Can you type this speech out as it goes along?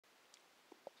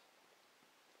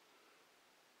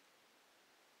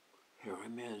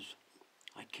crime is,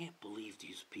 I can't believe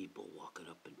these people walking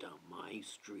up and down my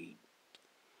street.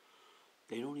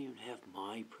 They don't even have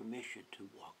my permission to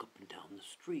walk up and down the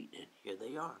street, and here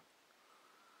they are.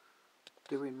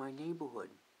 They're in my neighborhood.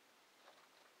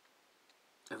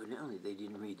 Evidently, they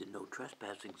didn't read the no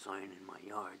trespassing sign in my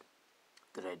yard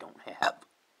that I don't have.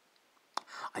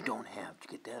 I don't have. To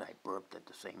get that, I burped at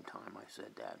the same time I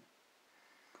said that.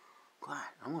 God,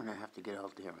 I'm going to have to get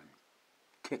out there and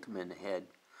kick them in the head.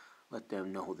 Let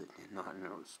them know that they're not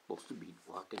supposed to be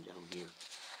walking down here.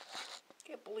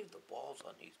 Can't believe the balls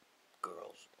on these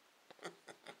girls.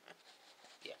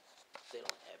 Yeah, they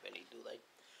don't have any, do they?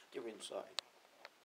 They're inside.